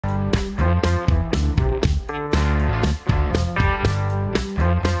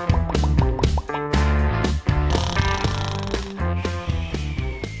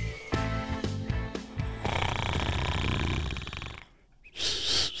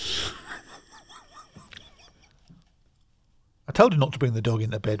told you not to bring the dog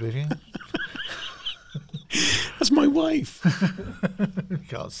into bed with you. That's my wife. You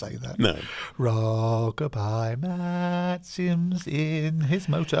can't say that. No. Rockabye Matt Sims in his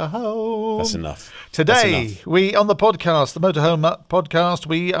motorhome. That's enough. Today, That's enough. we on the podcast, the Motorhome podcast,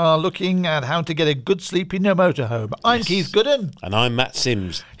 we are looking at how to get a good sleep in your motorhome. I'm Keith Gooden. And I'm Matt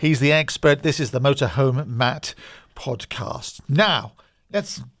Sims. He's the expert. This is the Motorhome Matt podcast. Now,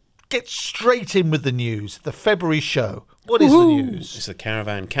 let's get straight in with the news. The February show. What is the news? It's the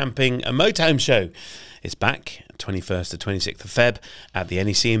Caravan Camping and Motorhome Show. It's back 21st to 26th of Feb at the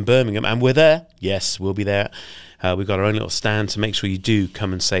NEC in Birmingham, and we're there. Yes, we'll be there. We've got our own little stand, so make sure you do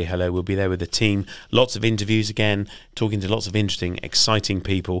come and say hello. We'll be there with the team. Lots of interviews again, talking to lots of interesting, exciting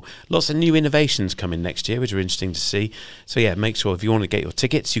people. Lots of new innovations coming next year, which are interesting to see. So yeah, make sure if you want to get your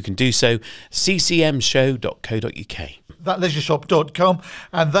tickets, you can do so. ccmshow.co.uk. Thatleisureshop.com,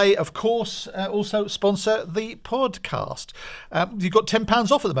 and they, of course, also sponsor the podcast. You've got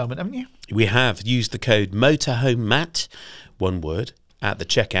 £10 off at the moment, haven't you? We have used the code MotorhomeMatt, one word, at the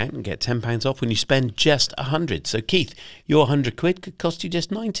checkout and get £10 off when you spend just 100. So Keith, your 100 quid could cost you just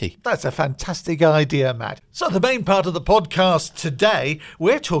 90. That's a fantastic idea, Matt. So the main part of the podcast today,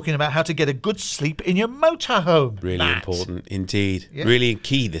 we're talking about how to get a good sleep in your motorhome. Really Matt. Important indeed. Yeah. Really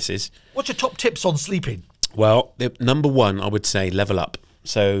key this is. What's your top tips on sleeping? Well, number one, I would say level up.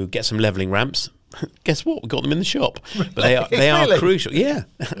 So get some levelling ramps. Guess what? We got them in the shop, but they are Really? crucial. Yeah,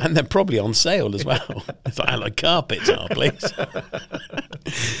 and they're probably on sale as well. It's like carpets at our place.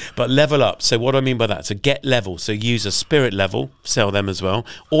 But level up. So what do I mean by that? So get level. So use a spirit level. Sell them as well,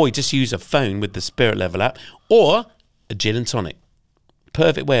 or you just use a phone with the spirit level app, or a gin and tonic.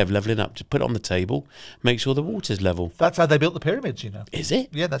 Perfect way of levelling up. Just put it on the table. Make sure the water's level. That's how they built the pyramids, you know. Is it?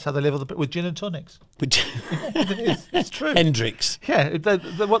 Yeah, that's how they level with gin and tonics. It is. It's true. Hendrix. Yeah,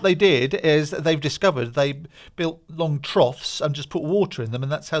 what they did is they've discovered they built long troughs and just put water in them,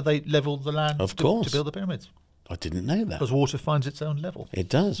 and that's how they levelled the land Of to course. build the pyramids. I didn't know that. Because water finds its own level. It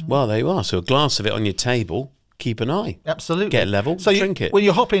does. Well, there you are. So a glass of it on your table. Keep an eye. Absolutely. Get level, so drink it. When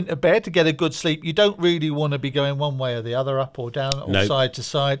you hop into bed to get a good sleep, you don't really want to be going one way or the other, up or down or Nope. side to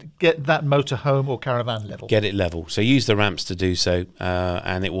side. Get that motorhome or caravan level. Get it level. So use the ramps to do so,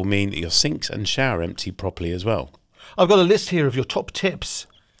 and it will mean that your sinks and shower empty properly as well. I've got a list here of your top tips.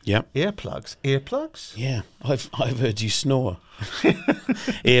 Yep. Earplugs. Earplugs? Yeah, I've heard you snore.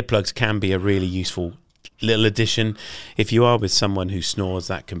 Earplugs can be a really useful little addition. If you are with someone who snores,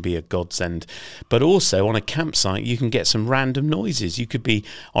 that can be a godsend. But also on a campsite, you can get some random noises. You could be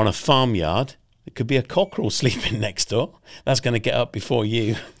on a farmyard. It could be a cockerel sleeping next door. That's going to get up before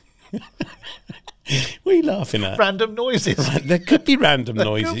you. What are you laughing at? Random noises. There could be random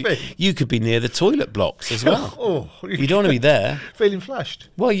noises. could be. You could be near the toilet blocks as well. Oh, You don't want to be there. feeling flushed.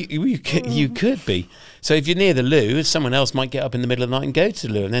 Well, you could be. So if you're near the loo, someone else might get up in the middle of the night and go to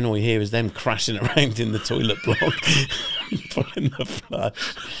the loo, and then all you hear is them crashing around in the toilet block, pulling the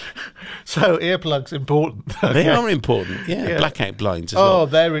flush. So earplugs important. They are important. Yeah, blackout blinds as Oh,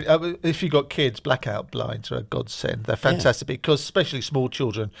 well. if you've got kids, blackout blinds are a godsend. They're fantastic because, especially small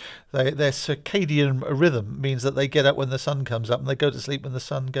children, their circadian rhythm means that they get up when the sun comes up and they go to sleep when the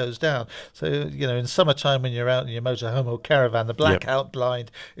sun goes down. So, you know, in summertime when you're out in your motorhome or caravan, the blackout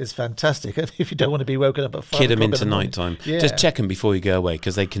blind is fantastic. And if you don't want to be woken up at 5 Kid them o'clock in into the morning. night time. Yeah. Just check them before you go away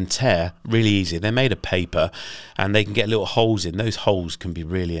because they can tear really easy. They're made of paper and they can get little holes in. Those holes can be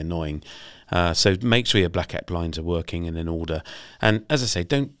really annoying. So make sure your blackout blinds are working and in order. And as I say,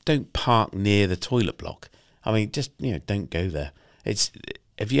 don't park near the toilet block. I mean, just don't go there.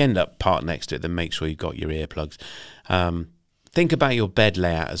 If you end up parked next to it, then make sure you've got your earplugs. Think about your bed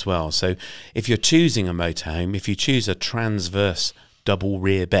layout as well. So if you're choosing a motorhome, if you choose a transverse double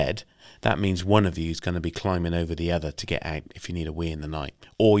rear bed, that means one of you is going to be climbing over the other to get out if you need a wee in the night,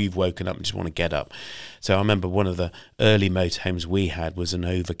 or you've woken up and just want to get up. So I remember one of the early motorhomes we had was an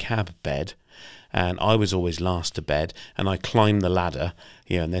overcab bed, and I was always last to bed, and I climbed the ladder,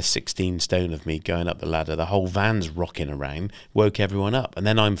 and there's 16 stone of me going up the ladder. The whole van's rocking around, woke everyone up, and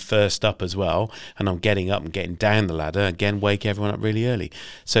then I'm first up as well, and I'm getting up and getting down the ladder, again, wake everyone up really early.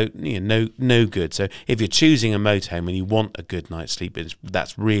 So, no good. So if you're choosing a motorhome and you want a good night's sleep,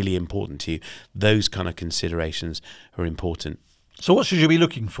 that's really important to you. Those kind of considerations are important. So what should you be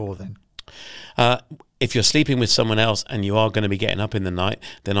looking for then? If you're sleeping with someone else and you are going to be getting up in the night,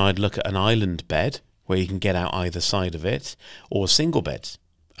 then I'd look at an island bed where you can get out either side of it, or single beds.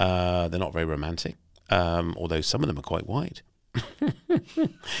 They're not very romantic, although some of them are quite wide.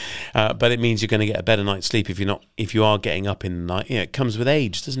 But it means you're going to get a better night's sleep if you are getting up in the night. It comes with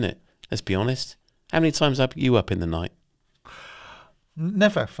age, doesn't it? Let's be honest. How many times are you up in the night?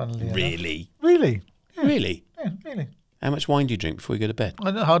 Never, funnily enough. Really? Really? Yeah. Really? Yeah, really. How much wine do you drink before you go to bed?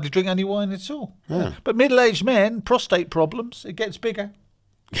 I don't hardly drink any wine at all. Oh. But middle-aged men, prostate problems, it gets bigger.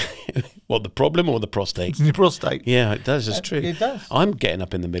 What, the problem or the prostate? Your prostate. Yeah, it does. It's true. It does. I'm getting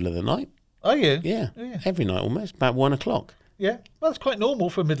up in the middle of the night. Are you? Yeah, Yeah. every night almost, about 1 o'clock. Yeah. Well, that's quite normal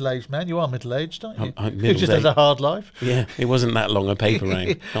for a middle-aged man. You are middle-aged, aren't you? I'm You've just had a hard life. Yeah, it wasn't that long a paper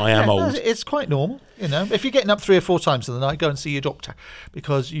round. I am old. It's quite normal, you know. If you're getting up 3 or 4 times in the night, go and see your doctor,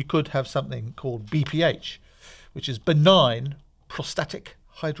 because you could have something called BPH, which is benign prostatic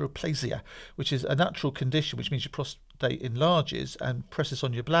hyperplasia, which is a natural condition, which means your prostate enlarges and presses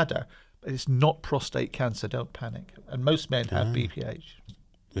on your bladder. But it's not prostate cancer. Don't panic. And most men have BPH.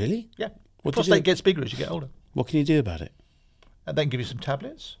 Really? Yeah. What do you Prostate do? gets bigger as you get older. What can you do about it? And then give you some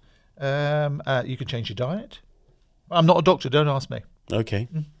tablets. You can change your diet. I'm not a doctor. Don't ask me. Okay.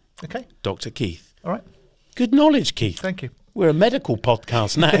 Okay. Dr. Keith. All right. Good knowledge, Keith. Thank you. We're a medical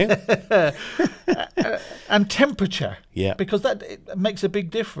podcast now. And temperature. Yeah. Because it makes a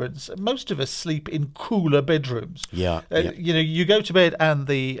big difference. Most of us sleep in cooler bedrooms. Yeah. You know, you go to bed and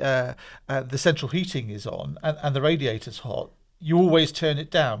the central heating is on and the radiator's hot. You always turn it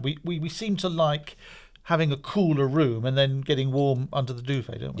down. We seem to like having a cooler room and then getting warm under the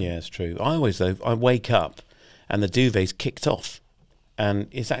duvet, don't we? Yeah, it's true. I wake up and the duvet's kicked off. And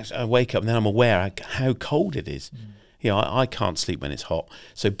it's actually, I wake up and then I'm aware how cold it is. You know, I can't sleep when it's hot.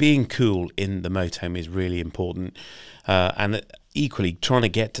 So being cool in the motorhome is really important. And equally, trying to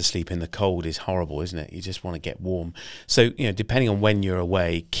get to sleep in the cold is horrible, isn't it? You just want to get warm. So, you know, depending on when you're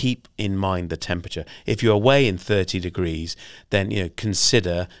away, keep in mind the temperature. If you're away in 30 degrees, then, you know,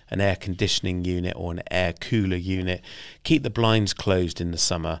 consider an air conditioning unit or an air cooler unit. Keep the blinds closed in the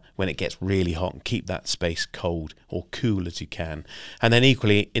summer when it gets really hot, and keep that space cold or cool as you can. And then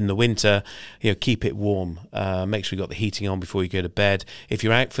equally in the winter, you know, keep it warm. Make sure you've got the heating on before you go to bed. If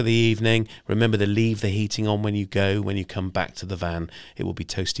you're out for the evening, remember to leave the heating on when you go. When you come back to the van, it will be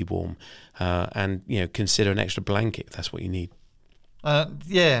toasty warm. And, you know, consider an extra blanket if that's what you need.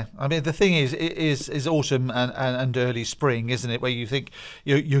 Yeah, I mean, the thing is, it is autumn and early spring, isn't it? Where you think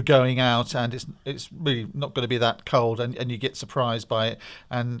you're going out and it's really not going to be that cold, and you get surprised by it,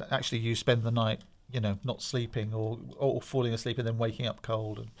 and actually you spend the night, you know, not sleeping or falling asleep and then waking up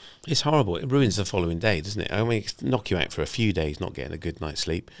cold. And it's horrible. It ruins the following day, doesn't it? I mean, it knock you out for a few days not getting a good night's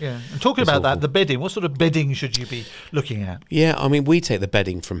sleep. Yeah. And talking about that, the bedding, what sort of bedding should you be looking at? Yeah, I mean, we take the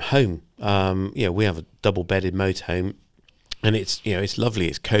bedding from home. You know, we have a double-bedded motorhome. And it's, you know, it's lovely,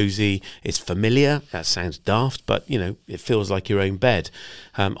 it's cozy, it's familiar. That sounds daft, but, you know, it feels like your own bed.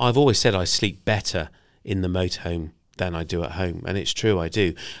 I've always said I sleep better in the motorhome than I do at home, and it's true, I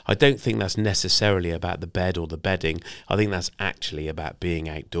do. I don't think that's necessarily about the bed or the bedding. I think that's actually about being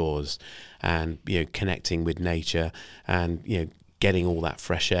outdoors and, you know, connecting with nature and, you know, getting all that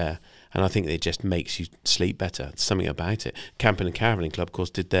fresh air. And I think it just makes you sleep better. There's something about it. Camping and Caravanning Club, of course,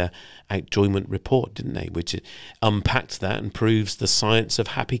 did their enjoyment report, didn't they? Which unpacked that and proves the science of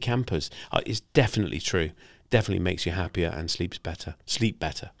happy campers. It's definitely true. Definitely makes you happier and sleep better.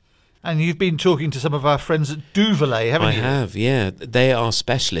 And you've been talking to some of our friends at Duvalay, haven't you? I have, yeah. They are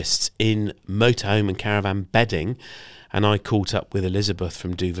specialists in motorhome and caravan bedding. And I caught up with Elizabeth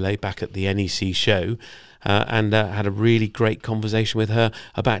from Duvalay back at the NEC show and had a really great conversation with her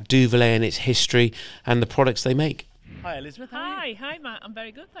about Duvalay and its history and the products they make. Hi, Elizabeth. Hi, Matt. I'm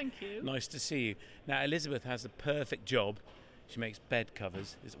very good, thank you. Nice to see you. Now, Elizabeth has the perfect job. She makes bed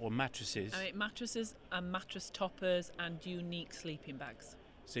covers or mattresses. I make mattresses and mattress toppers and unique sleeping bags.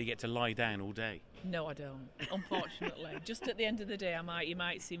 So you get to lie down all day? No, I don't, unfortunately. Just at the end of the day, you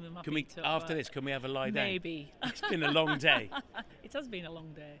might see me with my feet up. After this, can we have a lie down? Maybe. It's been a long day. It has been a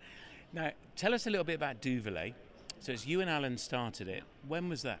long day. Now, tell us a little bit about Duvalay. So it's you and Alan started it. When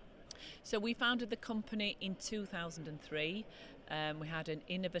was that? So we founded the company in 2003. We had an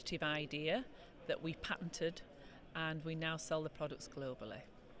innovative idea that we patented, and we now sell the products globally.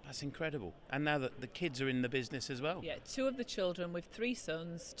 That's incredible. And now that the kids are in the business as well. Yeah, 2 of the children, with 3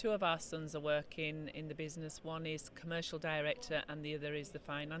 sons. 2 of our sons are working in the business. One is commercial director and the other is the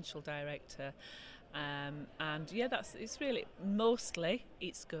financial director. And yeah, it's really, mostly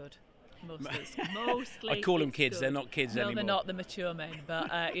it's good. Mostly I call them kids, good. They're not kids anymore. No, they're not, the mature men.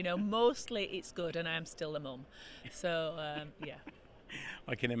 But, you know, mostly it's good, and I am still a mum. So, yeah.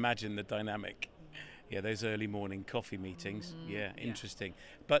 I can imagine the dynamic. Yeah, those early morning coffee meetings. Interesting.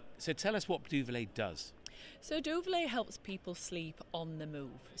 But so tell us what Duvalay does. So Duvalay helps people sleep on the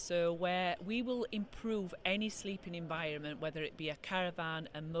move. So where we will improve any sleeping environment, whether it be a caravan,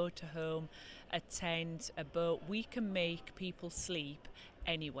 a motorhome, a tent, a boat, we can make people sleep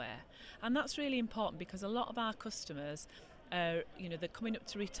anywhere. And that's really important because a lot of our customers they're coming up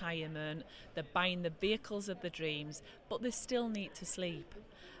to retirement, they're buying the vehicles of their dreams, but they still need to sleep.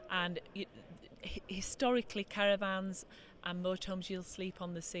 And historically, caravans and motorhomes, you'll sleep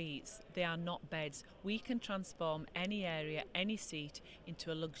on the seats. They are not beds. We can transform any area, any seat,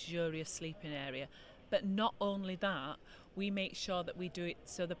 into a luxurious sleeping area. But not only that, we make sure that we do it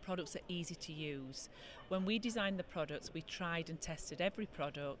so the products are easy to use. When we designed the products, we tried and tested every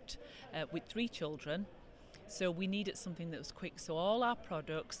product with 3 children. So we needed something that was quick. So all our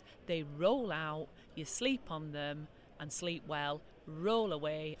products, they roll out, you sleep on them and sleep well, roll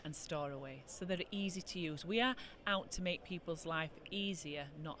away and store away. So they're easy to use. We are out to make people's life easier,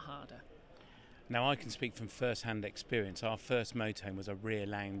 not harder. Now, I can speak from first-hand experience. Our first motorhome was a rear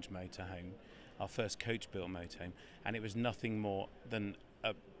lounge motorhome, our first coach-built motorhome, and it was nothing more than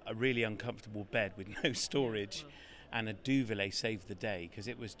a really uncomfortable bed with no storage, and a Duvalay saved the day, because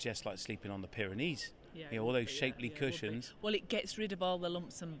it was just like sleeping on the Pyrenees. Yeah, all those shapely cushions. Well, it gets rid of all the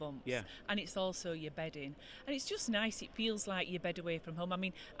lumps and bumps. Yeah. And it's also your bedding. And it's just nice. It feels like your bed away from home. I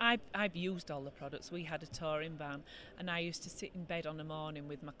mean, I've used all the products. We had a touring van, and I used to sit in bed on the morning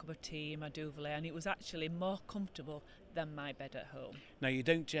with my cup of tea and my Duvalay, and it was actually more comfortable than my bed at home. Now, you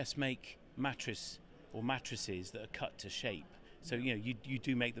don't just make mattresses that are cut to shape. So, you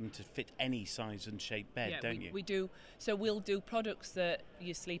do make them to fit any size and shape bed, don't you? We do. So we'll do products that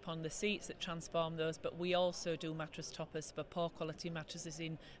you sleep on the seats that transform those, but we also do mattress toppers for poor quality mattresses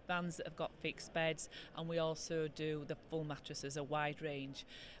in vans that have got fixed beds, and we also do the full mattresses, a wide range.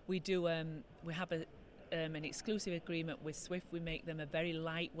 We do. We have an exclusive agreement with Swift. We make them a very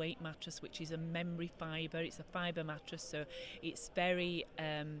lightweight mattress, which is a memory fibre. It's a fibre mattress, so it's very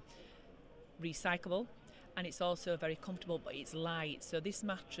recyclable. And it's also very comfortable, but it's light. So this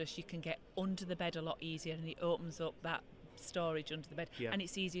mattress you can get under the bed a lot easier, and it opens up that storage under the bed, and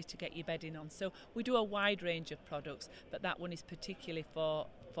it's easier to get your bedding on. So we do a wide range of products, but that one is particularly for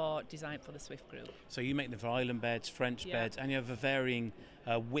designed for the Swift group. So you make them for island beds, French beds, and you have a varying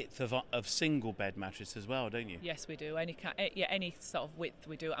width of single bed mattress as well, don't you? Yes, we do. Any sort of width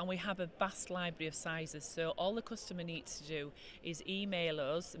we do, and we have a vast library of sizes. So all the customer needs to do is email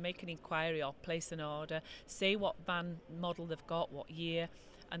us, make an inquiry or place an order, say what van model they've got, what year,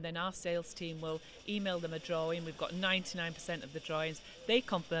 and then our sales team will email them a drawing. We've got 99% of the drawings. They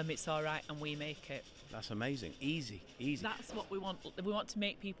confirm it's all right, and we make it. That's amazing. Easy. That's what we want. We want to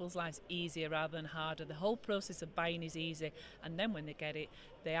make people's lives easier rather than harder. The whole process of buying is easy, and then when they get it,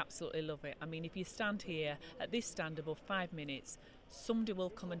 they absolutely love it. I mean, if you stand here at this stand above 5 minutes, somebody will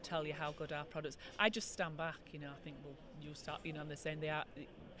come and tell you how good our products. I just stand back, I think you start, and they're saying they are.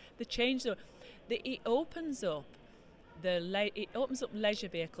 The change, it opens up. It opens up leisure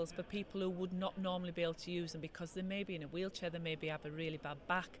vehicles for people who would not normally be able to use them because they may be in a wheelchair, they maybe have a really bad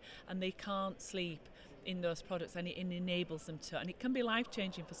back, and they can't sleep in those products, and it enables them to. And it can be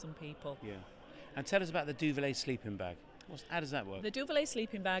life-changing for some people. Yeah. And tell us about the Duvalay sleeping bag. How does that work? The Duvalay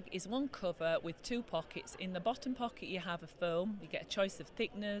sleeping bag is one cover with 2 pockets. In the bottom pocket you have a foam. You get a choice of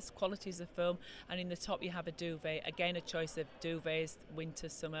thickness, qualities of foam, and in the top you have a duvet. Again, a choice of duvets, winter,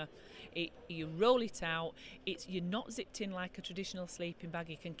 summer. You roll it out. You're not zipped in like a traditional sleeping bag.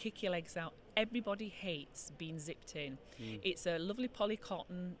 You can kick your legs out. Everybody hates being zipped in. It's a lovely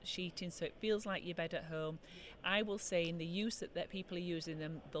polycotton sheeting, so it feels like your bed at home. I will say in the use that people are using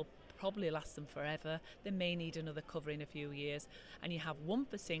them, they'll probably last them forever. They may need another cover in a few years, and you have one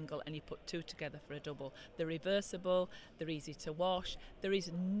for single and you put 2 together for a double. They're reversible, they're easy to wash, there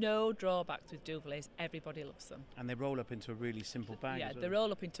is no drawbacks with Duvalays. Everybody loves them. And they roll up into a really simple bag. Yeah, as well. they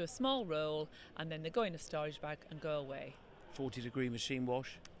roll up into a small roll, and then they go in a storage bag and go away. 40-degree machine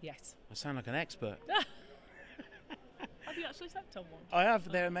wash. Yes. I sound like an expert. Have you actually slept on one? I have.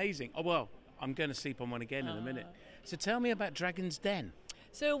 They're amazing. Oh well, I'm going to sleep on one again in a minute. So tell me about Dragon's Den.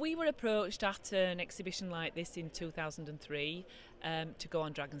 So we were approached at an exhibition like this in 2003 to go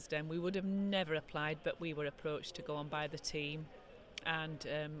on Dragon's Den. We would have never applied, but we were approached to go on by the team, and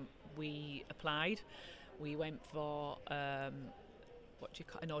we applied. We went for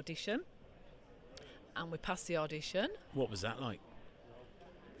an audition, and we passed the audition. What was that like?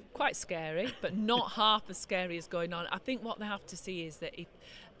 Quite scary, but not half as scary as going on. I think what they have to see is that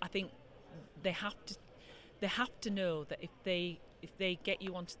they have to know that if they get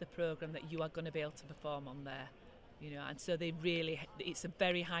you onto the programme, that you are going to be able to perform on there, and so it's a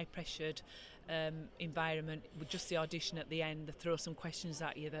very high pressured environment. With just the audition at the end, they throw some questions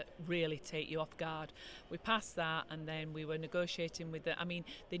at you that really take you off guard. We passed that, and then we were negotiating with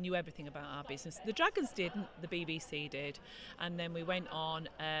they knew everything about our business. The Dragons didn't, the BBC did, and then we went on.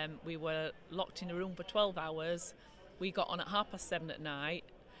 We were locked in a room for 12 hours. We got on at 7:30 at night.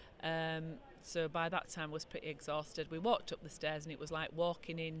 So by that time I was pretty exhausted. We walked up the stairs and it was like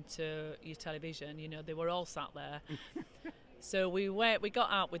walking into your television, you know, they were all sat there. So we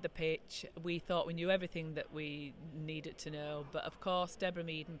got out with the pitch. We thought we knew everything that we needed to know, but of course Deborah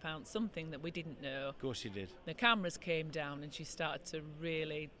Meaden found something that we didn't know. Of course you did. The cameras came down and she started to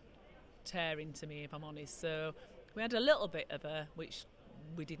really tear into me, if I'm honest. So we had a little bit of her, which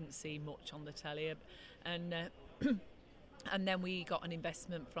we didn't see much on the telly, and and then we got an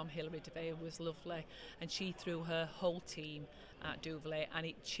investment from Hilary Devey, who was lovely, and she threw her whole team at Duvalay, and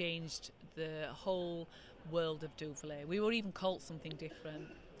it changed the whole world of Duvalay. We were even called something different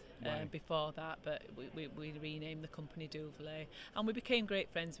before that, but we renamed the company Duvalay, and we became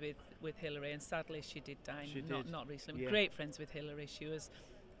great friends with Hilary, and sadly she did die not recently. Yeah. Great friends with Hilary. She was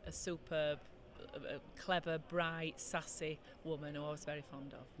a superb, clever, bright, sassy woman who I was very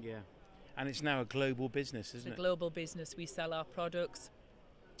fond of. Yeah, and it's now a global business, isn't it? It's a global business. We sell our products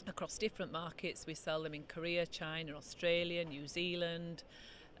across different markets. We sell them in Korea, China, Australia, New Zealand,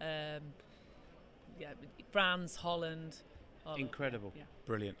 France, Holland. Incredible. Yeah.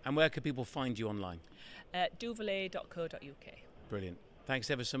 Brilliant. And where can people find you online? Duvalay.co.uk. Brilliant.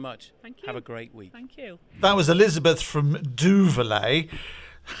 Thanks ever so much. Thank you. Have a great week. Thank you. That was Elizabeth from Duvalay.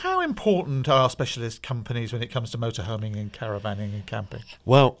 How important are specialist companies when it comes to motorhoming and caravanning and camping?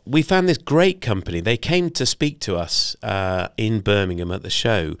 Well, we found this great company. They came to speak to us in Birmingham at the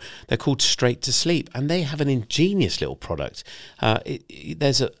show. They're called Straight to Sleep, and they have an ingenious little product.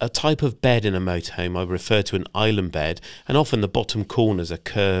 There's a type of bed in a motorhome I refer to an island bed, and often the bottom corners are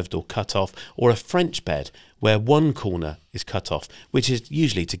curved or cut off, or a French bed where one corner is cut off, which is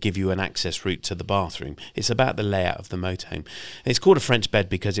usually to give you an access route to the bathroom. It's about the layout of the motorhome. It's called a French bed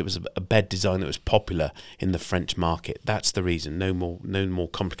because it was a bed design that was popular in the French market. That's the reason, no more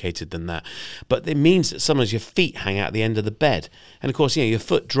complicated than that. But it means that sometimes your feet hang out the end of the bed. And of course, your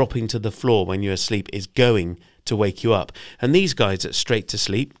foot dropping to the floor when you're asleep is going to wake you up. And these guys at Straight to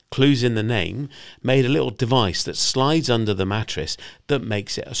Sleep, clues in the name, made a little device that slides under the mattress that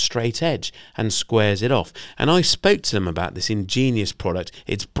makes it a straight edge and squares it off. And I spoke to them about this ingenious product.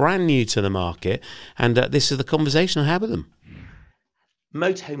 It's brand new to the market, and this is the conversation I had with them.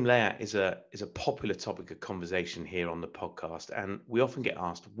 Motorhome layout is a popular topic of conversation here on the podcast, and we often get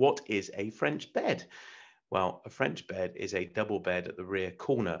asked, what is a French bed? Well, a French bed is a double bed at the rear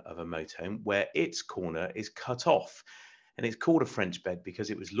corner of a motorhome where its corner is cut off. And it's called a French bed because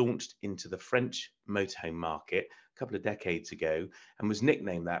it was launched into the French motorhome market a couple of decades ago and was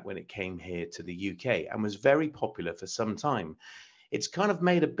nicknamed that when it came here to the UK and was very popular for some time. It's kind of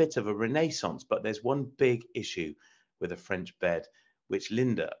made a bit of a renaissance, but there's one big issue with a French bed, which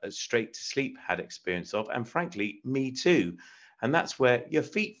Linda at Straight to Sleep had experience of, and frankly, me too. And that's where your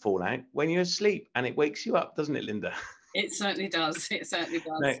feet fall out when you're asleep, and it wakes you up, doesn't it, Linda? It certainly does. It certainly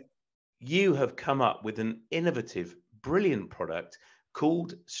does. Now, you have come up with an innovative, brilliant product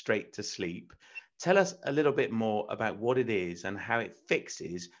called Straight to Sleep. Tell us a little bit more about what it is and how it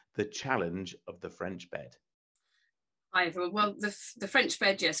fixes the challenge of the French bed. Hi everyone. Well, the French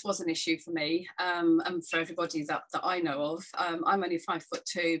bed, yes, was an issue for me and for everybody that I know of. I'm only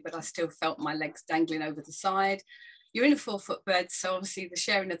 5'2", but I still felt my legs dangling over the side. You're in a 4-foot bed, so obviously the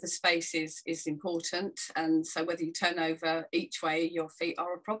sharing of the space is important. And so whether you turn over each way, your feet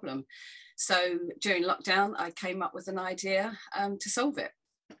are a problem. So during lockdown, I came up with an idea to solve it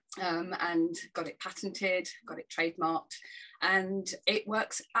and got it patented, got it trademarked, and it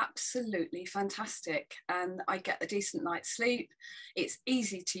works absolutely fantastic. And I get a decent night's sleep. It's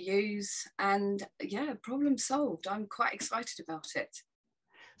easy to use, and yeah, problem solved. I'm quite excited about it.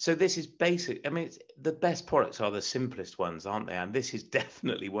 So this is basic. I mean, the best products are the simplest ones, aren't they? And this is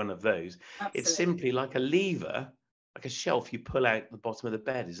definitely one of those. Absolutely. It's simply like a lever, like a shelf you pull out the bottom of the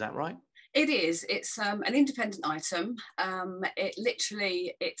bed. Is that right? It is. It's an independent item.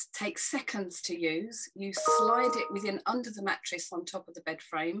 It takes seconds to use. You slide it within under the mattress on top of the bed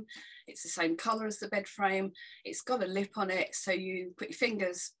frame. It's the same colour as the bed frame. It's got a lip on it, so you put your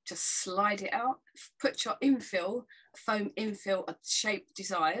fingers, just slide it out, put your foam infill, a shape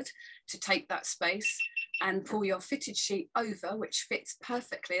desired to take that space, and pull your fitted sheet over, which fits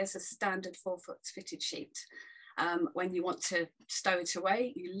perfectly as a standard 4-foot fitted sheet. When you want to stow it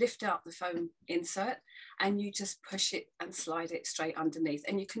away, you lift out the foam insert and you just push it and slide it straight underneath.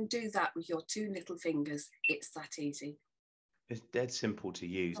 And you can do that with your 2 little fingers. It's that easy. It's dead simple to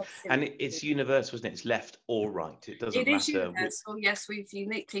use. And it's universal, isn't it? It's left or right. It doesn't matter. It is universal. Yes, we've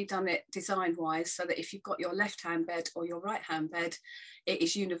uniquely done it design-wise so that if you've got your left-hand bed or your right-hand bed, it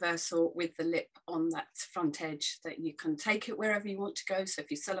is universal with the lip on that front edge that you can take it wherever you want to go. So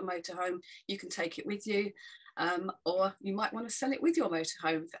if you sell a motorhome, you can take it with you. Or you might want to sell it with your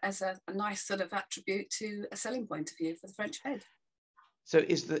motorhome as a nice sort of attribute to a selling point of view for the French bed. So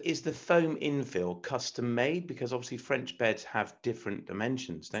is the foam infill custom made? Because obviously French beds have different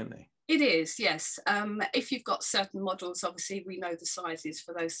dimensions, don't they? It is, yes. If you've got certain models, obviously we know the sizes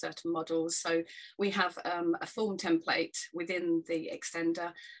for those certain models. So we have a form template within the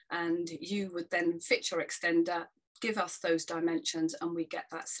extender, and you would then fit your extender, give us those dimensions, and we get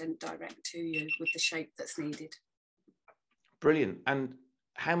that sent direct to you with the shape that's needed. Brilliant. And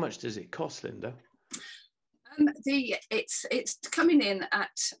how much does it cost, Linda? It's coming in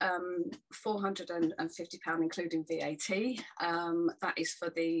at £450, including VAT. That is for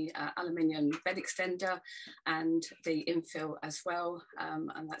the aluminium bed extender and the infill as well,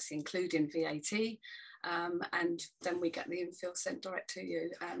 and that's including VAT. And then we get the infill sent direct to you,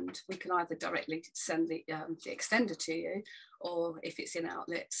 and we can either directly send the extender to you, or if it's in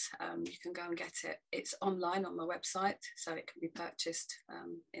outlets, you can go and get it. It's online on the website, so it can be purchased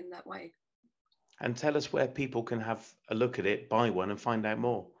in that way. And tell us where people can have a look at it, buy one, and find out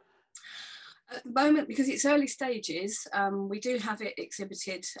more. At the moment, because it's early stages, we do have it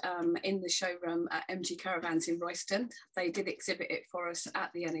exhibited in the showroom at MG Caravans in Royston. They did exhibit it for us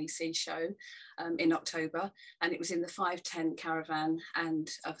at the NEC show in October, and it was in the 510 caravan, and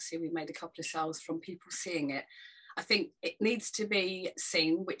obviously we made a couple of sales from people seeing it. I think it needs to be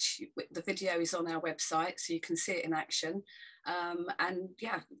seen, which the video is on our website, so you can see it in action. And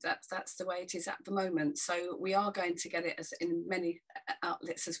yeah, that's the way it is at the moment. So we are going to get it as in many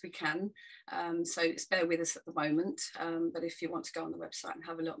outlets as we can. So bear with us at the moment. But if you want to go on the website and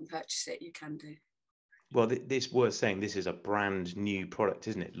have a look and purchase it, you can do. Well, this worth saying, this is a brand new product,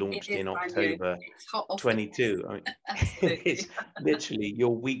 isn't it? Launched in October 22. I mean, it's literally, you're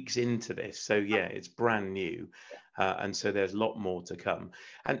weeks into this. So yeah, it's brand new. And so there's a lot more to come.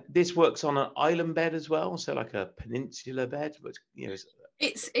 And this works on an island bed as well. So like a peninsula bed, but you know,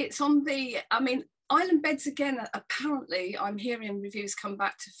 it's on the, I mean, island beds again, apparently I'm hearing reviews come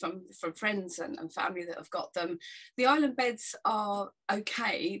back from friends and family that have got them. The island beds are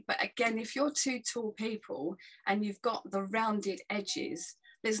okay, but again, if you're two tall people and you've got the rounded edges,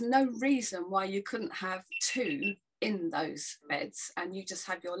 there's no reason why you couldn't have two in those beds, and you just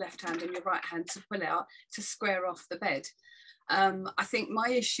have your left hand and your right hand to pull out to square off the bed. I think my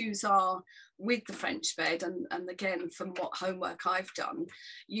issues are with the French bed, and again, from what homework I've done,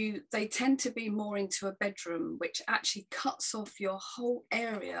 they tend to be more into a bedroom, which actually cuts off your whole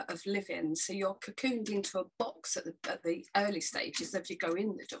area of living. So you're cocooned into a box at the early stages as you go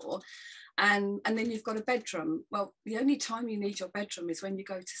in the door. And then you've got a bedroom. Well, the only time you need your bedroom is when you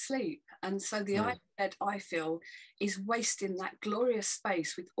go to sleep. And so the island bed, I feel, is wasting that glorious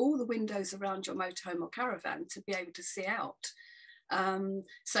space with all the windows around your motorhome or caravan to be able to see out.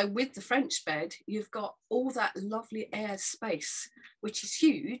 So with the French bed, you've got all that lovely air space, which is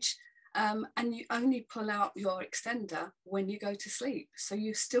huge. And you only pull out your extender when you go to sleep. So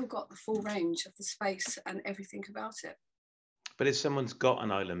you've still got the full range of the space and everything about it. But if someone's got an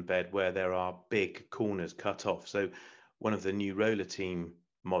island bed where there are big corners cut off, so one of the new roller team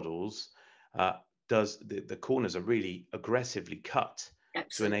models does the corners are really aggressively cut.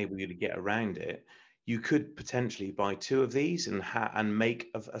 Absolutely. To enable you to get around it, you could potentially buy two of these and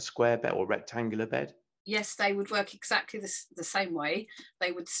make a square bed or rectangular bed. Yes, they would work exactly the same way.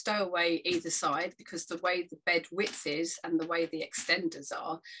 They would stow away either side, because the way the bed width is and the way the extenders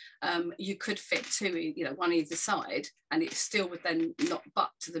are, you could fit two, one either side, and it still would then not butt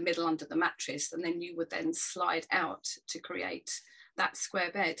to the middle under the mattress, and then you would then slide out to create that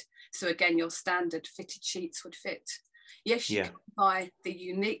square bed. So again, your standard fitted sheets would fit. Yes, you can buy the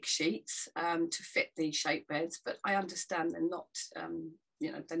unique sheets to fit the shape beds, but I understand they're not,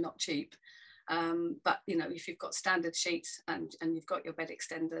 they're not cheap. But if you've got standard sheets and you've got your bed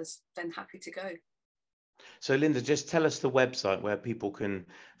extenders, then happy to go. So Linda, just tell us the website where people can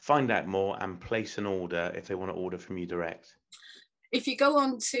find out more and place an order if they want to order from you direct. If you go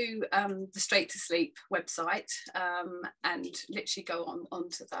on to the Straight to Sleep website and literally go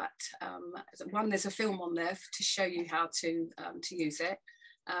onto that, there's a film on there to show you how to use it.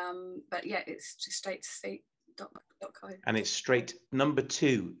 But yeah, it's just straight to sleep.co. And it's straight number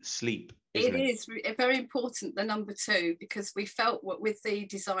 2 sleep. It is very important, the number 2, because we felt with the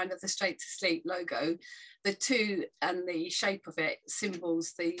design of the Straight to Sleep logo, the 2 and the shape of it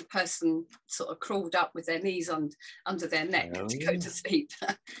symbols the person sort of crawled up with their knees under their neck to go to sleep.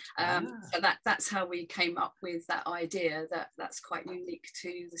 So that's how we came up with that idea, that's quite unique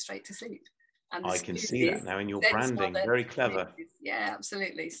to the Straight to Sleep. And I can see that now in your branding. Very clever. Yeah,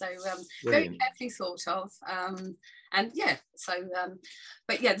 absolutely. So very Brilliant. carefully thought of. And yeah, so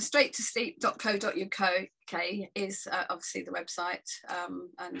but yeah, the straight2sleep.co.uk is obviously the website,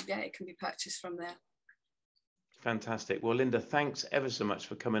 and yeah, it can be purchased from there. Fantastic. Well, Linda, thanks ever so much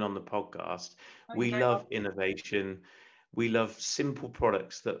for coming on the podcast. Oh, We love innovation. We love simple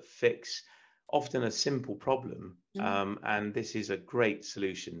products that fix often a simple problem. And this is a great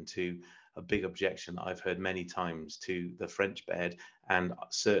solution to a big objection that I've heard many times to the French bed and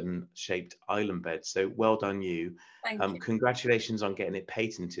certain shaped island beds. So well done you. Thank you. Congratulations on getting it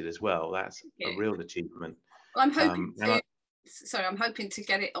patented as well. That's a real achievement. Well, I'm hoping I'm hoping to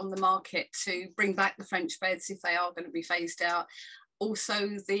get it on the market to bring back the French beds if they are going to be phased out.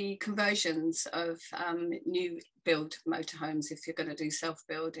 Also, the conversions of new build motorhomes, if you're going to do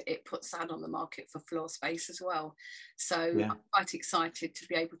self-build, it puts that on the market for floor space as well. So I'm quite excited to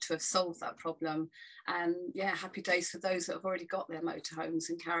be able to have solved that problem. And yeah, happy days for those that have already got their motorhomes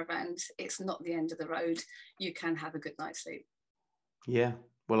and caravans. It's not the end of the road. You can have a good night's sleep. Yeah.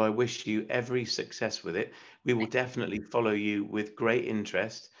 Well, I wish you every success with it. We will definitely follow you with great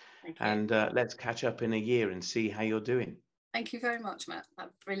interest. And let's catch up in a year and see how you're doing. Thank you very much, Matt. I've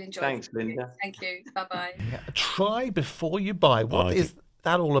really enjoyed it. Thanks, Linda. Thank you. Bye-bye. Try before you buy. What is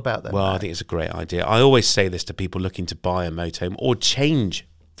that all about then? Well, Matt? I think it's a great idea. I always say this to people looking to buy a motorhome or change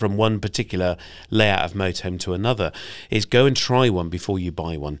from one particular layout of motorhome to another, is go and try one before you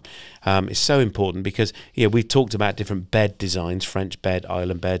buy one. It's so important because we've talked about different bed designs: French bed,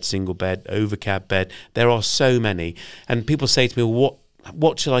 island bed, single bed, overcab bed. There are so many, and people say to me, well,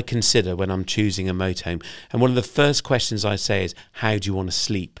 what should I consider when I'm choosing a motorhome? And one of the first questions I say is, how do you want to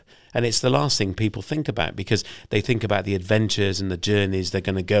sleep? And it's the last thing people think about, because they think about the adventures and the journeys they're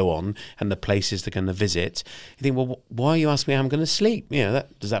going to go on and the places they're going to visit. You think, well, why are you asking me how I'm going to sleep?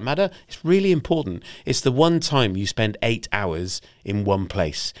 Does that matter? It's really important. It's the one time you spend 8 hours in one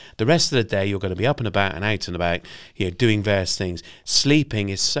place. The rest of the day, you're going to be up and about and out and about, doing various things. Sleeping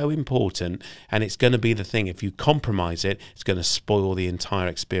is so important, and it's going to be the thing. If you compromise it, it's going to spoil the entire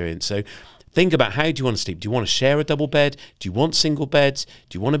experience. So think about, how do you want to sleep? Do you want to share a double bed? Do you want single beds?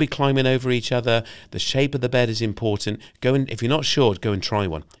 Do you want to be climbing over each other? The shape of the bed is important. If you're not sure, go and try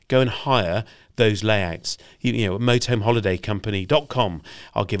one. Go and hire those layouts. motorhomeholidaycompany.com.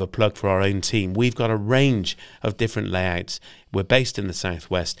 I'll give a plug for our own team. We've got a range of different layouts. We're based in the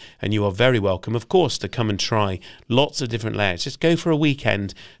Southwest, and you are very welcome, of course, to come and try lots of different layouts. Just go for a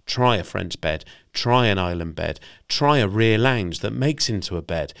weekend, try a French bed, try an island bed, try a rear lounge that makes into a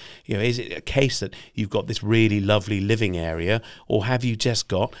bed. Is it a case that you've got this really lovely living area, or have you just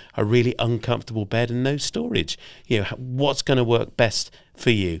got a really uncomfortable bed and no storage? What's going to work best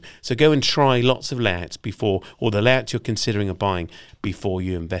for you? So go and try lots of layouts before, or the layouts you're considering buying, before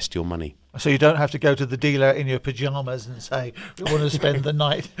you invest your money. So you don't have to go to the dealer in your pajamas and say, we want to spend the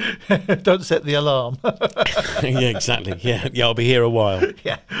night. Don't set the alarm. Yeah, exactly. Yeah, I'll be here a while.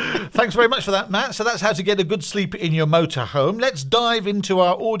 Yeah. Thanks very much for that, Matt. So that's how to get a good sleep in your motorhome. Let's dive into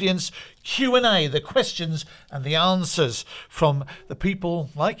our audience Q&A, the questions and the answers from the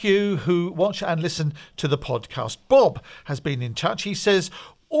people like you who watch and listen to the podcast. Bob has been in touch. He says,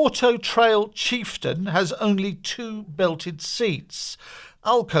 Auto Trail Chieftain has only 2 belted seats.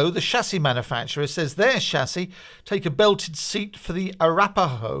 Alco, the chassis manufacturer, says their chassis, take a belted seat for the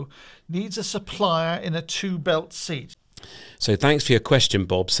Arapaho, needs a supplier in a 2-belt seat. So thanks for your question,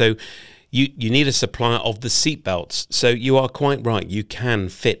 Bob. So you need a supplier of the seat belts. So you are quite right. You can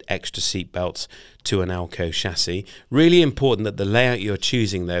fit extra seat belts to an Alco chassis. Really important that the layout you're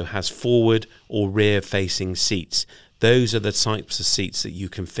choosing, though, has forward or rear facing seats. Those are the types of seats that you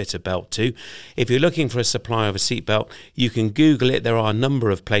can fit a belt to. If you're looking for a supplier of a seat belt, you can Google it. There are a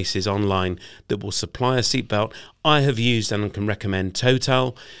number of places online that will supply a seat belt. I have used and can recommend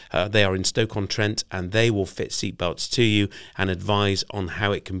Total. They are in Stoke-on-Trent, and they will fit seatbelts to you and advise on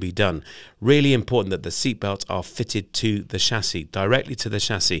how it can be done. Really important that the seatbelts are fitted to the chassis, directly to the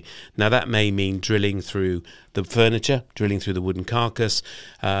chassis. Now that may mean drilling through the furniture, drilling through the wooden carcass.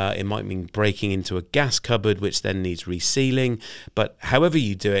 It might mean breaking into a gas cupboard, which then needs resealing. But however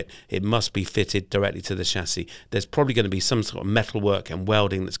you do it, it must be fitted directly to the chassis. There's probably going to be some sort of metalwork and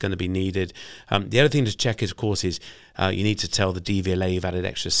welding that's going to be needed. The other thing to check is, of course, you need to tell the Duvalay you've added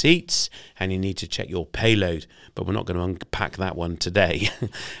extra seats, and you need to check your payload, but we're not going to unpack that one today.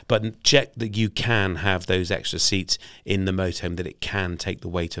 But check that you can have those extra seats in the motorhome, that it can take the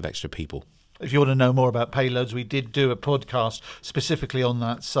weight of extra people. If you want to know more about payloads, we did do a podcast specifically on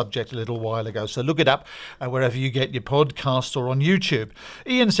that subject a little while ago. So look it up wherever you get your podcasts or on YouTube.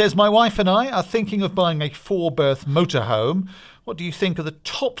 Ian says, my wife and I are thinking of buying a 4-berth motorhome. What do you think are the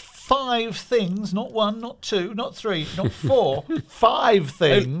top 5 things, not 1, not 2, not 3, not 4, 5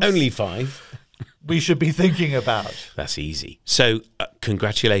 things. Only 5. We should be thinking about. That's easy. So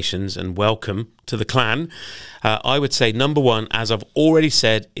congratulations and welcome to the clan. I would say number 1, as I've already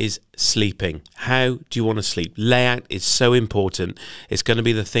said, is sleeping. How do you want to sleep? Layout is so important. It's going to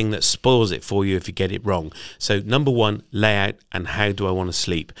be the thing that spoils it for you if you get it wrong. So number 1, layout, and how do I want to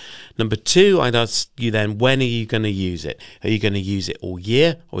sleep? Number 2, I'd ask you then, when are you going to use it? Are you going to use it all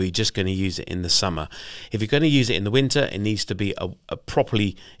year, or are you just going to use it in the summer? If you're going to use it in the winter, it needs to be a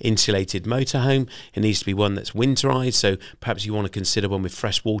properly insulated motorhome. It needs to be one that's winterized, so perhaps you want to consider one with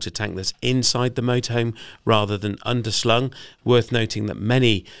fresh water tank that's inside the motorhome rather than underslung. Worth noting that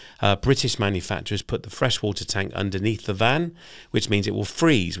many British manufacturers put the freshwater tank underneath the van, which means it will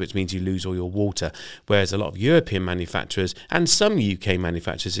freeze, which means you lose all your water, whereas a lot of European manufacturers and some UK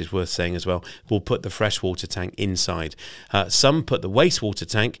manufacturers, is worth saying as well, will put the freshwater tank inside. Some put the wastewater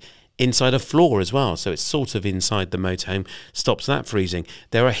tank inside a floor as well, so it's sort of inside the motorhome, stops that freezing.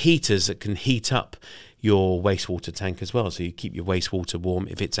 There are heaters that can heat up your wastewater tank as well, so you keep your wastewater warm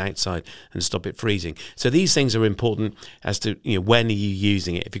if it's outside and stop it freezing. So these things are important as to, you know, when are you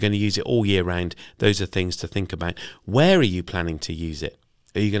using it? If you're going to use it all year round, those are things to think about. Where are you planning to use it?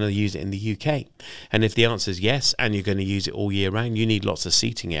 Are you going to use it in the UK? And if the answer is yes, and you're going to use it all year round, you need lots of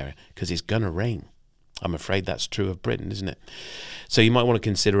seating area because it's going to rain. I'm afraid that's true of Britain, isn't it? So you might want to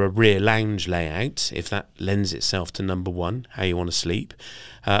consider a rear lounge layout if that lends itself to number 1, how you want to sleep.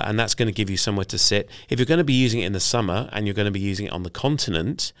 And that's going to give you somewhere to sit. If you're going to be using it in the summer and you're going to be using it on the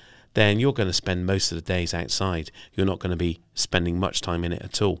continent, then you're going to spend most of the days outside. You're not going to be spending much time in it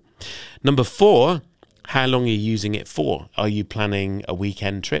at all. Number 4, how long are you using it for? Are you planning a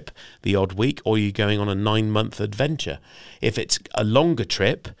weekend trip, the odd week, or are you going on a 9-month adventure? If it's a longer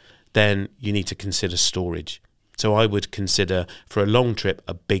trip, then you need to consider storage. So I would consider, for a long trip,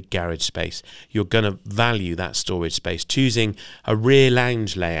 a big garage space. You're going to value that storage space. Choosing a rear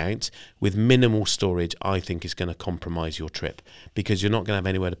lounge layout with minimal storage, I think, is going to compromise your trip because you're not going to have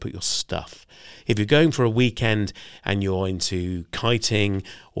anywhere to put your stuff. If you're going for a weekend and you're into kiting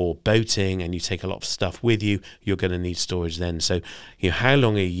or boating and you take a lot of stuff with you, you're going to need storage then. So, you know, how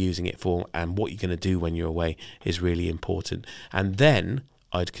long are you using it for and what you're going to do when you're away is really important. And then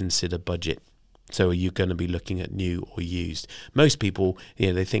I'd consider budget. So are you going to be looking at new or used? Most people, you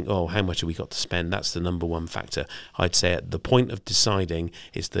know, they think, oh, how much have we got to spend? That's the number 1 factor. I'd say at the point of deciding,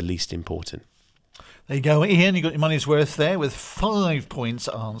 it's the least important. There you go, Ian. You got your money's worth there with 5 points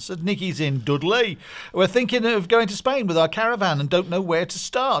answered. Nikki's in Duvalay. We're thinking of going to Spain with our caravan and don't know where to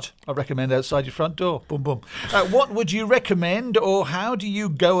start. I recommend outside your front door. Boom, boom. What would you recommend, or how do you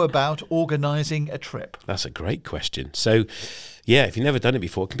go about organising a trip? That's a great question. So, yeah, if you've never done it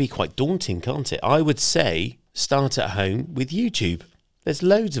before, it can be quite daunting, can't it? I would say start at home with YouTube. There's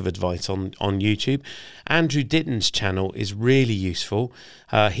loads of advice on YouTube. Andrew Ditton's channel is really useful.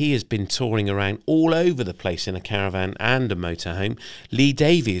 He has been touring around all over the place in a caravan and a motorhome. Lee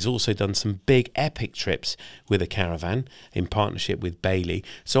Davey has also done some big epic trips with a caravan in partnership with Bailey.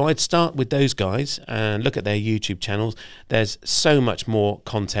 So I'd start with those guys and look at their YouTube channels. There's so much more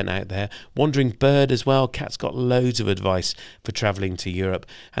content out there. Wandering Bird as well. Kat's got loads of advice for travelling to Europe,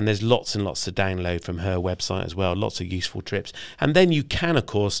 and there's lots and lots to download from her website as well. Lots of useful trips. And then you can, of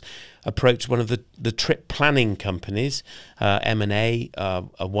course, approach one of the trip planning companies. M&A are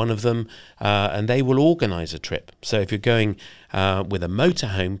one of them, and they will organise a trip. So if you're going with a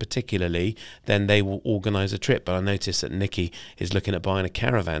motorhome particularly, then they will organise a trip. But I noticed that Nikki is looking at buying a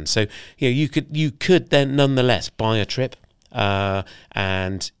caravan. So you could then nonetheless buy a trip.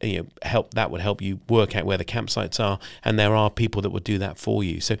 And that would help you work out where the campsites are, and there are people that would do that for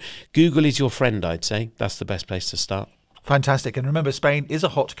you. So Google is your friend, I'd say. That's the best place to start. Fantastic. And remember, Spain is a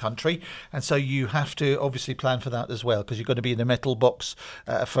hot country, and so you have to obviously plan for that as well, because you're going to be in a metal box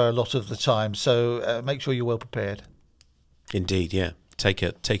for a lot of the time. So make sure you're well prepared. Indeed, yeah. Take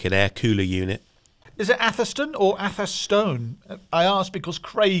an air cooler unit. Is it Atherstone or Atherstone? I ask because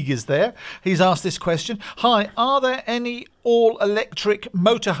Craig is there. He's asked this question. Hi, are there any all-electric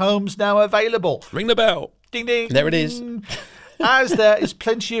motorhomes now available? Ring the bell. Ding, ding. There it is. As there is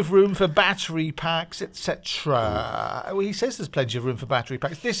plenty of room for battery packs, etc. Well, he says there's plenty of room for battery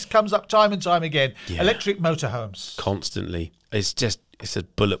packs. This comes up time and time again. Yeah. Electric motorhomes. Constantly. It's just, it's a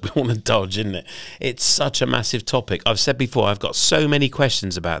bullet we want to dodge, isn't it? It's such a massive topic. I've said before, I've got so many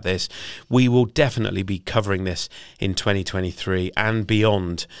questions about this. We will definitely be covering this in 2023 and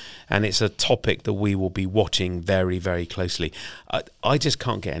beyond, and it's a topic that we will be watching very, very closely. I just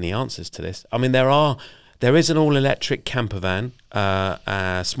can't get any answers to this. I mean, there is an all-electric campervan,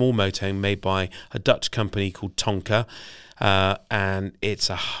 a small motorhome made by a Dutch company called Tonka, and it's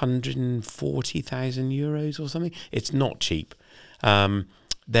 140,000 euros or something. It's not cheap.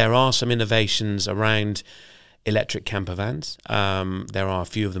 There are some innovations around electric campervans. There are a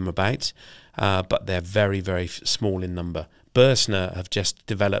few of them about, but they're very, very small in number. Bursner have just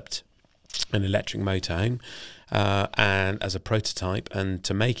developed an electric motorhome, and as a prototype, and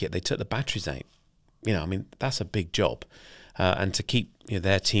to make it, they took the batteries out. You know, I mean, that's a big job. And to keep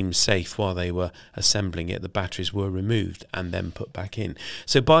their team safe while they were assembling it, the batteries were removed and then put back in.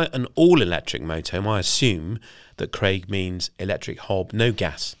 So by an all-electric motorhome, I assume that Craig means electric hob, no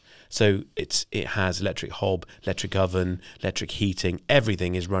gas. So it has electric hob, electric oven, electric heating.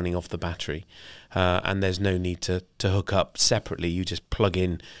 Everything is running off the battery. And there's no need to hook up separately. You just plug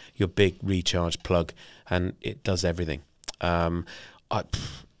in your big recharge plug and it does everything.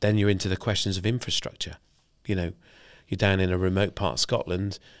 Then you're into the questions of infrastructure. You know, you're down in a remote part of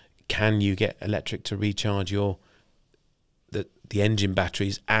Scotland. Can you get electric to recharge the engine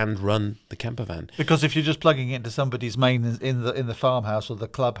batteries and run the campervan? Because if you're just plugging it into somebody's main in the farmhouse or the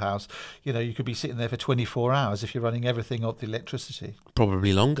clubhouse, you could be sitting there for 24 hours if you're running everything off the electricity.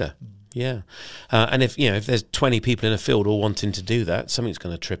 Probably longer. Yeah. And if there's 20 people in a field all wanting to do that, something's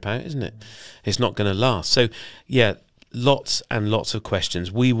going to trip out, isn't it? It's not going to last. So yeah, lots and lots of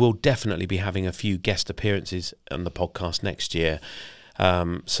questions. We will definitely be having a few guest appearances on the podcast next year.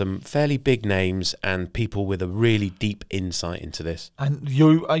 Some fairly big names and people with a really deep insight into this. And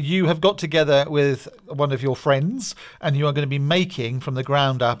you have got together with one of your friends and you are going to be making from the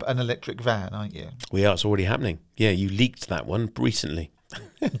ground up an electric van, aren't you? We are. It's already happening. Yeah, you leaked that one recently.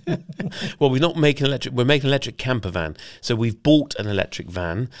 Well, we're not making electric. We're making an electric camper van. So we've bought an electric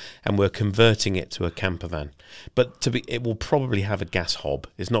van and we're converting it to a camper van. But it will probably have a gas hob.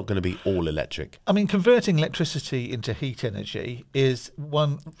 It's not going to be all electric. I mean, converting electricity into heat energy is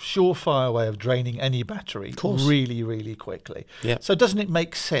one surefire way of draining any battery really, really quickly. Yeah. So doesn't it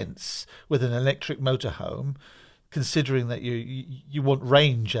make sense with an electric motorhome, considering that you want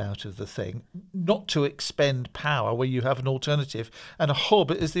range out of the thing, not to expend power where you have an alternative? And a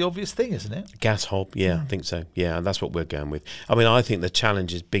hob is the obvious thing, isn't it? Gas hob, yeah, I think so. Yeah, and that's what we're going with. I mean, I think the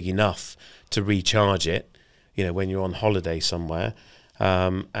challenge is big enough to recharge it, when you're on holiday somewhere.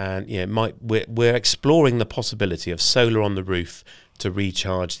 We're exploring the possibility of solar on the roof to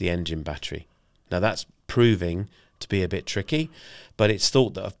recharge the engine battery. Now, that's proving to be a bit tricky, but it's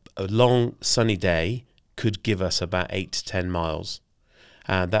thought that a long sunny day could give us about 8 to 10 miles.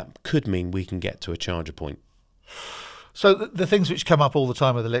 That could mean we can get to a charger point. So the things which come up all the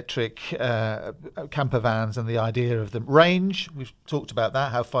time with electric camper vans and the idea of the range, we've talked about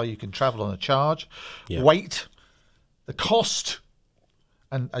that, how far you can travel on a charge, weight, the cost,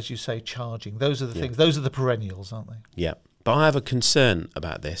 and as you say, charging. Those are the things. Those are the perennials, aren't they? Yeah. But I have a concern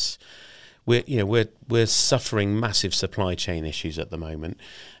about this. We're suffering massive supply chain issues at the moment,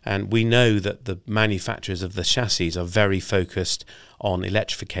 and we know that the manufacturers of the chassis are very focused on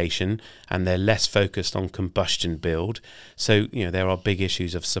electrification and they're less focused on combustion build. So there are big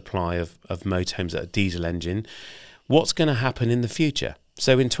issues of supply of motorhomes that are diesel engine. What's going to happen in the future?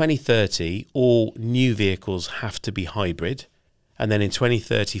 So in 2030, all new vehicles have to be hybrid, and then in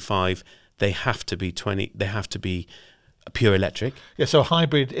 2035 they have to be pure electric. Yeah, so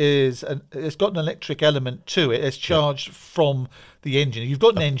hybrid it's got an electric element to it. It's charged from the engine. You've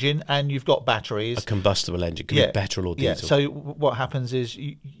got an engine and you've got batteries. A combustible engine can be petrol or diesel. Yeah, so what happens is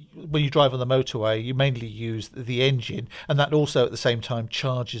when you drive on the motorway, you mainly use the engine, and that also at the same time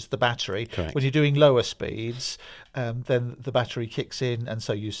charges the battery. Correct. When you're doing lower speeds, then the battery kicks in, and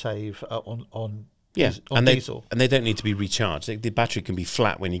so you save on diesel. And they don't need to be recharged. The battery can be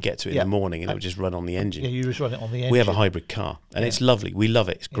flat when you get to it in the morning, and it will just run on the engine. Yeah, you just run it on the engine. We have a hybrid car, and it's lovely. We love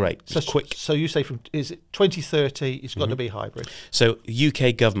it. It's great. It's quick. So you say is it 2030? It's got to be hybrid. So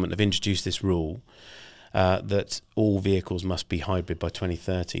UK government have introduced this rule that all vehicles must be hybrid by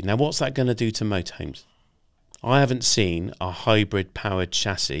 2030. Now, what's that going to do to motorhomes? I haven't seen a hybrid powered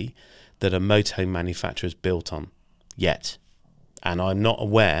chassis that a motorhome manufacturer has built on yet, and I'm not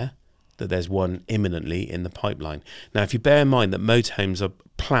aware that there's one imminently in the pipeline. Now, if you bear in mind that motorhomes are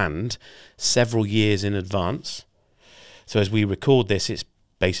planned several years in advance, so as we record this, it's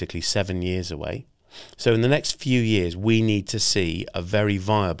basically 7 years away. So in the next few years, we need to see a very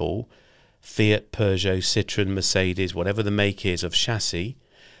viable Fiat, Peugeot, Citroën, Mercedes, whatever the make is of chassis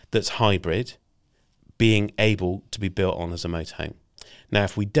that's hybrid, being able to be built on as a motorhome. Now,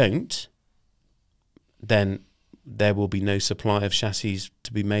 if we don't, then there will be no supply of chassis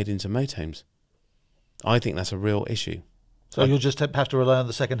to be made into motorhomes. I think that's a real issue. So you'll just have to rely on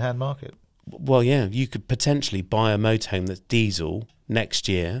the second-hand market? Well, yeah, you could potentially buy a motorhome that's diesel next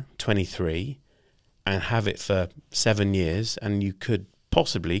year, 23, and have it for 7 years, and you could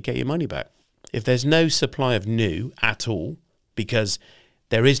possibly get your money back. If there's no supply of new at all, because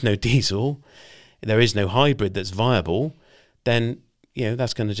there is no diesel, there is no hybrid that's viable, then, you know,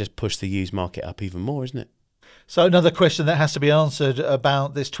 that's going to just push the used market up even more, isn't it? So another question that has to be answered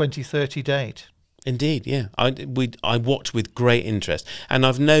about this 2030 date. Indeed, yeah. I watch with great interest, and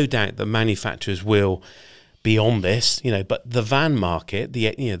I've no doubt that manufacturers will be on this, you know, but the van market,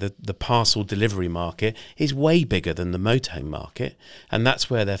 the parcel delivery market is way bigger than the motorhome market, and that's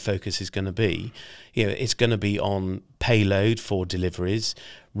where their focus is going to be. You know, it's going to be on payload for deliveries,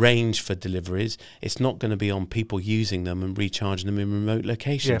 range for deliveries. It's not going to be on people using them and recharging them in remote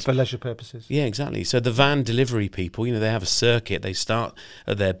locations. Yeah, for leisure purposes. Yeah, exactly. So the van delivery people, you know, they have a circuit. They start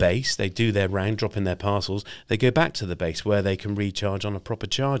at their base, they do their round, drop in their parcels, they go back to the base where they can recharge on a proper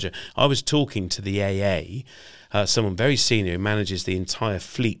charger. I was talking to the AA, someone very senior who manages the entire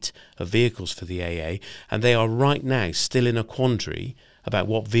fleet of vehicles for the AA, and they are right now still in a quandary about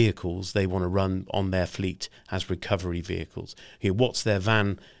what vehicles they want to run on their fleet as recovery vehicles. You know, what's their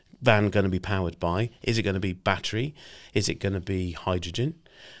van going to be powered by? Is it going to be battery? Is it going to be hydrogen?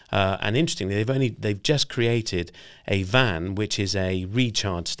 And interestingly, they've just created a van which is a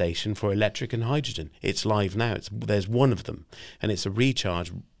recharge station for electric and hydrogen. It's live now. There's one of them, and it's a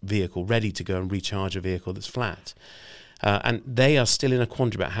recharge vehicle ready to go and recharge a vehicle that's flat. And they are still in a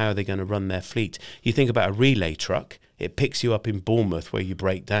quandary about how they're going to run their fleet. You think about a relay truck. It picks you up in Bournemouth where you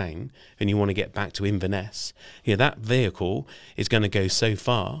break down and you want to get back to Inverness. You know, that vehicle is going to go so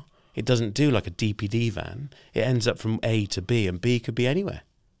far. It doesn't do like a DPD van. It ends up from A to B, and B could be anywhere.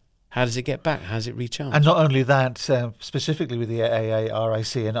 How does it get back? How does it recharge? And not only that, specifically with the AA,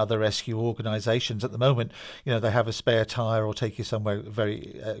 RAC and other rescue organisations at the moment, you know, they have a spare tyre or take you somewhere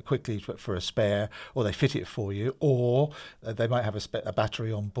very quickly for a spare, or they fit it for you, or they might have a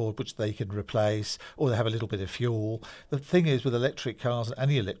battery on board which they can replace, or they have a little bit of fuel. The thing is with electric cars and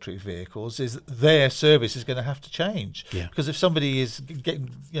any electric vehicles is their service is going to have to change. Yeah. Because if somebody is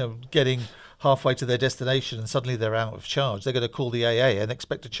getting halfway to their destination and suddenly they're out of charge, they're going to call the AA and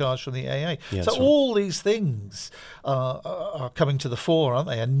expect a charge from the AA. Yeah, so all these things are coming to the fore, aren't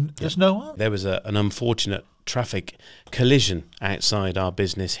they? And there's no answer. There was an unfortunate traffic collision outside our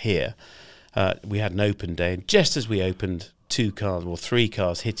business here. We had an open day, and just as we opened, 2 cars or 3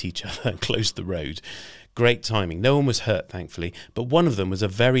 cars hit each other and closed the road. Great timing. No one was hurt, thankfully, but one of them was a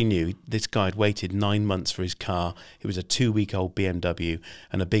very new. This guy had waited 9 months for his car. It was a 2-week-old BMW,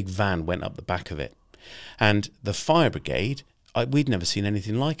 and a big van went up the back of it. And the fire brigade, we'd never seen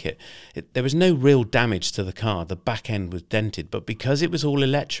anything like it. There was no real damage to the car. The back end was dented, but because it was all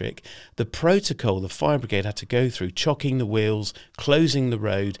electric, the protocol the fire brigade had to go through, chocking the wheels, closing the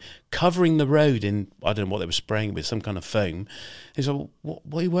road, covering the road in, I don't know what they were spraying with, some kind of foam. They said, well,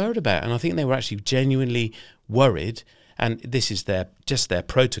 what are you worried about? And I think they were actually genuinely worried, and this is just their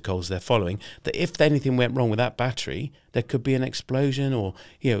protocols they're following, that if anything went wrong with that battery, there could be an explosion or,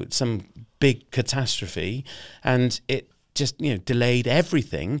 you know, some big catastrophe, and it just, you know, delayed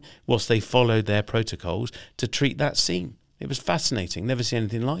everything whilst they followed their protocols to treat that scene. It was fascinating. Never seen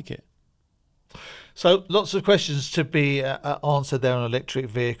anything like it. So lots of questions to be answered there on electric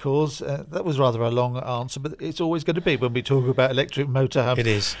vehicles. That was rather a long answer, but it's always going to be when we talk about electric motorhomes. It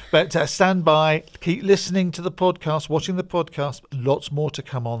is. But stand by, keep listening to the podcast, watching the podcast. Lots more to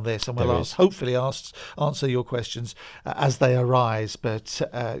come on this, and we'll hopefully answer your questions as they arise. But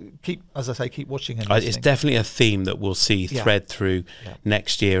keep watching and listening. It's definitely a theme that we'll see thread through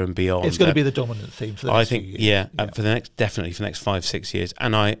next year and beyond. It's going to be the dominant theme for the next few years. For the next 5-6 years,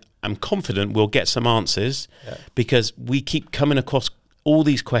 and I'm confident we'll get some answers because we keep coming across all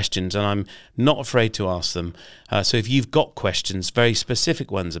these questions, and I'm not afraid to ask them. So if you've got questions, very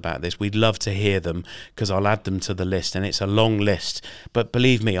specific ones about this, we'd love to hear them, because I'll add them to the list, and it's a long list. But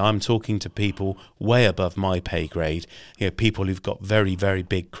believe me, I'm talking to people way above my pay grade, you know, people who've got very, very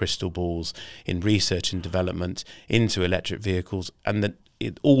big crystal balls in research and development into electric vehicles, and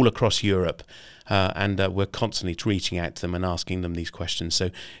all across Europe. and we're constantly reaching out to them and asking them these questions.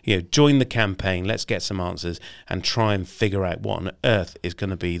 So, join the campaign. Let's get some answers and try and figure out what on earth is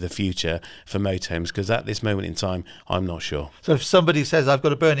going to be the future for motorhomes, because at this moment in time, I'm not sure. So if somebody says, I've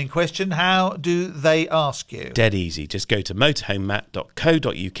got a burning question, how do they ask you? Dead easy. Just go to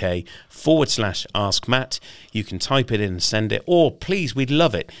motorhomematt.co.uk/ask Matt. You can type it in and send it, or please, we'd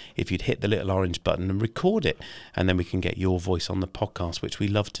love it if you'd hit the little orange button and record it, and then we can get your voice on the podcast, which we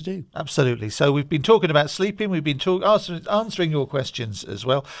love to do. Absolutely. So we've been talking about sleeping. We've been answering your questions as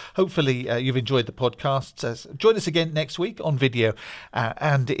well. Hopefully you've enjoyed the podcast. Join us again next week on video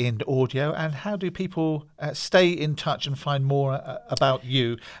and in audio. And how do people stay in touch and find more about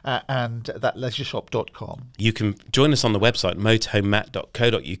you and thatleisureshop.com? You can join us on the website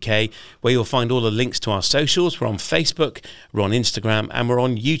motorhomematt.co.uk, where you'll find all the links to our socials. We're on Facebook, we're on Instagram, and we're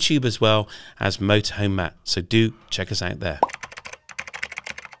on YouTube as well as Motorhome Matt. So do check us out there.